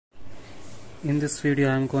In this video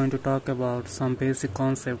I am going to talk about some basic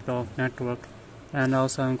concept of network, and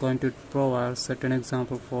also I am going to provide certain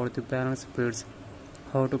example for the balance speeds,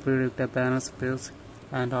 how to predict a balance speeds,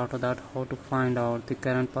 and after that how to find out the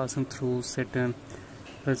current passing through certain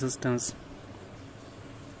resistance.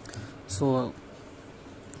 So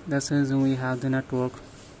let's assume we have the network.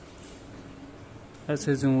 Let's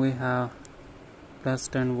assume we have plus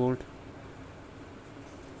 10 volt,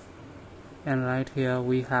 and right here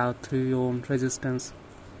we have 3 ohm resistance,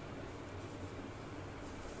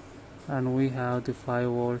 and we have the 5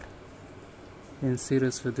 volt in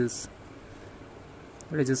series with this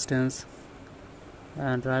resistance,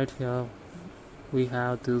 and right here we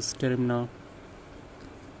have this terminal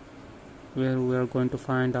where we are going to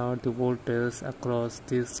find out the voltage across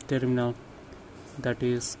this terminal, that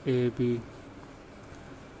is AB.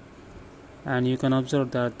 And you can observe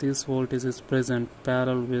that this voltage is present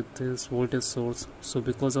parallel with this voltage source, so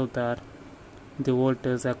because of that the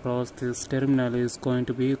voltage across this terminal is going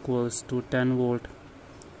to be equals to 10 volt,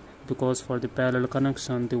 because for the parallel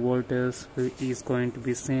connection the voltage is going to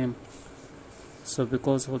be same. So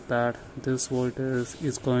because of that this voltage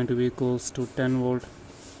is going to be equals to 10 volt.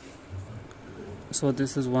 So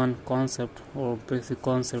this is one concept or basic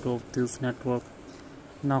concept of this network.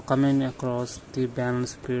 Now coming across the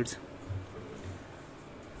balance speeds,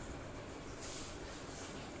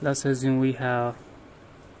 let's assume we have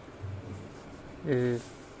a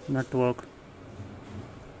network.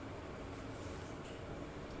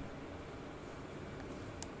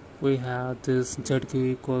 We have this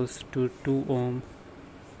ZQ equals to 2 ohm,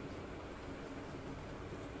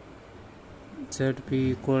 ZP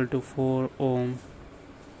equal to 4 ohm.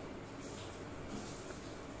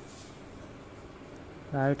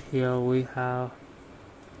 Right here we have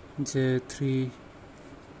J3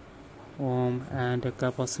 ohm and a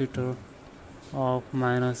capacitor of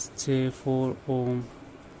minus J4 ohm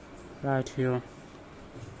right here.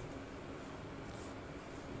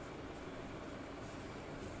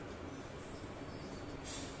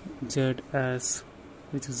 ZS,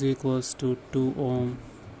 which is equals to 2 ohm,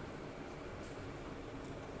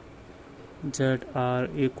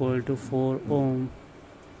 ZR equal to 4 ohm.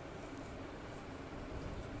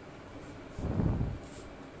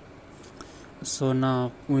 So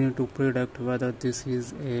now we need to predict whether this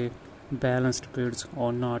is a balanced speeds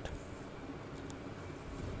or not.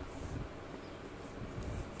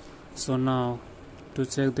 So now to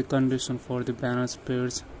check the condition for the balanced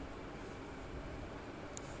speeds,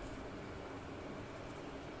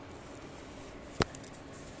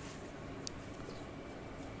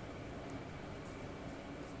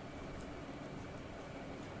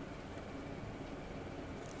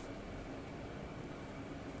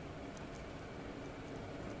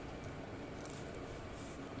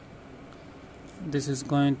 this is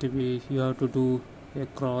going to be, you have to do a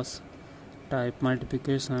cross type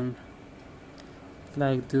multiplication,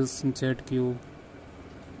 like this ZQ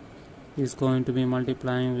is going to be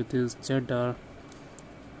multiplying with this ZR,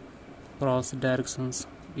 cross directions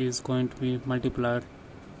is going to be multiplied.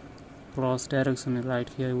 Cross direction, right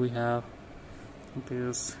here we have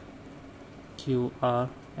this QR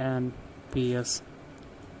and PS.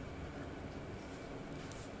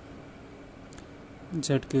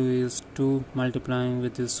 ZQ is 2 multiplying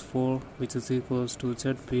with this 4, which is equals to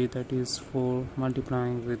ZP, that is 4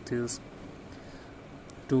 multiplying with this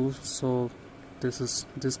 2. So this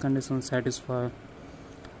condition satisfied.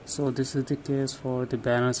 So this is the case for the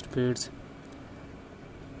balanced speeds.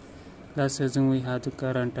 Let's assume we have the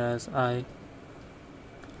current as I,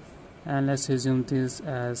 and let's assume this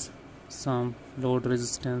as some load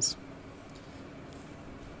resistance.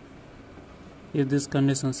 If this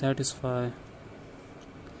condition satisfies,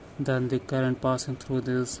 then the current passing through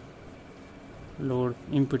this load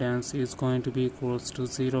impedance is going to be equals to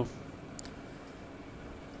 0.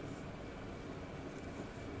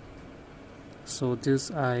 So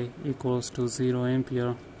this I equals to 0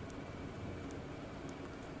 ampere,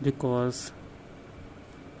 because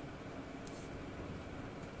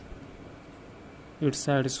it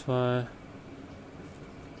satisfies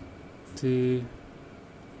the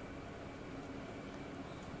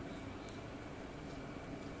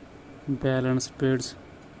balanced speeds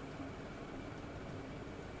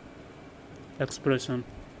expression.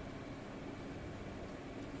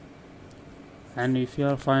 And if you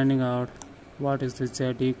are finding out what is the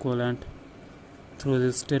Z equivalent through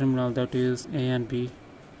this terminal, that is A and B,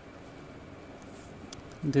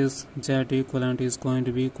 this Z equivalent is going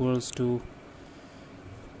to be equals to,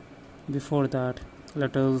 before that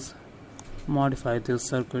let us modify this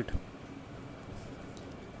circuit.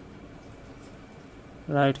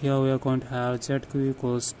 Right here we are going to have ZQ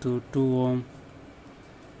equals to 2 ohm,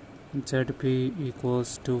 ZP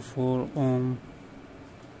equals to 4 ohm.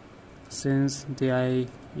 Since the I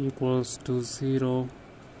equals to 0,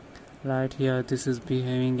 right here this is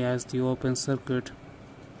behaving as the open circuit.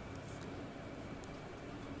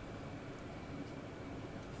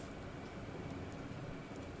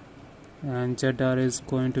 And ZR is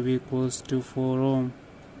going to be equals to 4 ohm.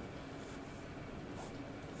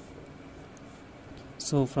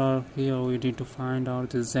 So far here we need to find out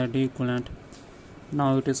the Z equivalent.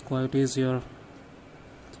 Now it is quite easier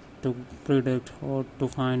to predict or to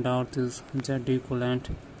find out this Z equivalent.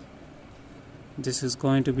 This is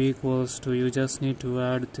going to be equals to, you just need to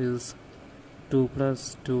add this 2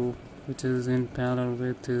 plus 2, which is in parallel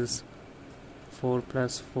with this 4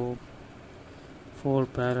 plus 4, 4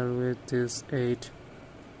 parallel with this 8.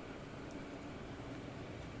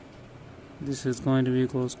 This is going to be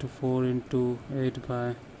equals to 4 into 8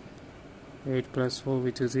 by 8 plus 4,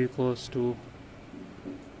 which is equals to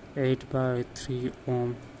 8 by 3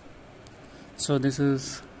 ohm. So this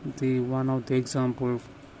is the one of the example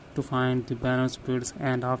to find the balance speeds,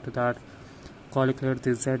 and after that calculate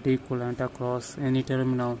the Z equivalent across any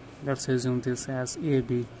terminal. Let's assume this as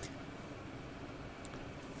AB.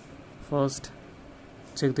 First,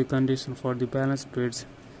 check the condition for the balance speeds.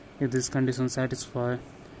 If this condition satisfies,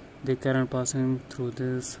 the current passing through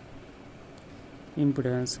this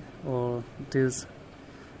impedance or this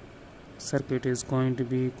circuit is going to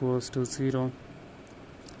be equals to 0,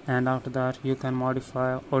 and after that you can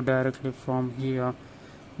modify, or directly from here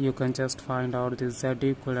you can just find out the Z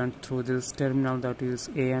equivalent through this terminal, that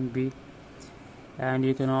is A and B. And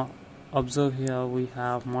you can observe here we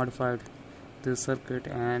have modified this circuit,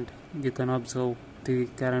 and you can observe the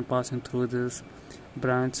current passing through this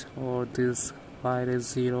branch or this wire is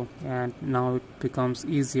 0, and now it becomes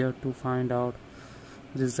easier to find out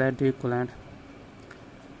the Z equivalent.